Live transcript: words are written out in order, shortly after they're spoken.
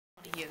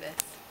you this.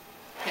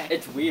 Okay.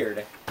 It's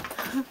weird.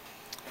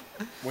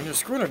 When you're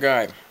screwing a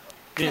guy,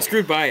 being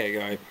screwed by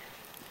a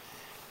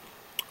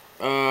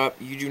guy,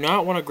 you do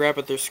not want to grab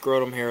at their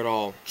scrotum hair at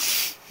all.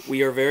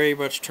 We are very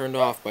much turned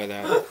off by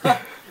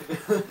that.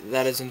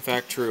 That is in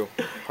fact true.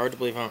 Hard to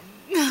believe, huh?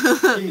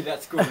 Give me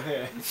that scrotum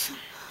hair.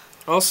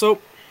 Also,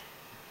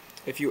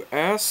 if you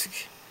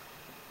ask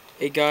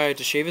a guy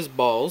to shave his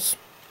balls,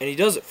 and he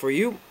does it for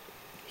you,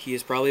 he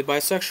is probably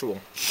bisexual.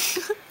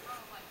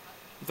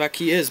 In fact,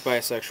 he is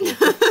bisexual.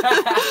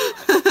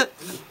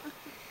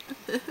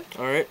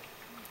 Alright?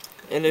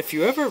 And if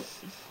you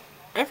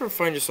ever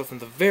find yourself in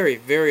the very,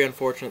 very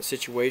unfortunate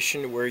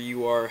situation where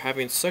you are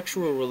having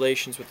sexual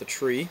relations with a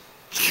tree,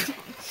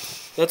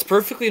 that's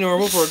perfectly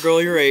normal for a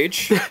girl your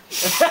age.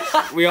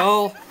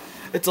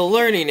 It's a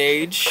learning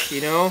age,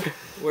 you know,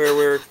 where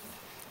we're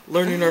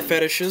learning our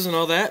fetishes and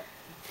all that.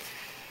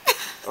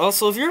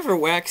 Also, if you're ever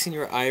waxing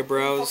your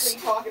eyebrows,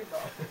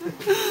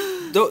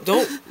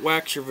 don't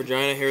wax your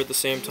vagina hair at the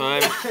same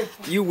time.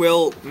 You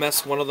will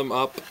mess one of them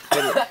up.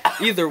 And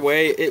either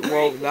way, it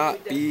will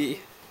not be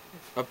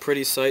a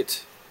pretty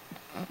sight.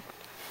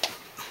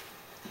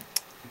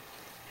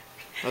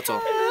 That's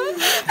all.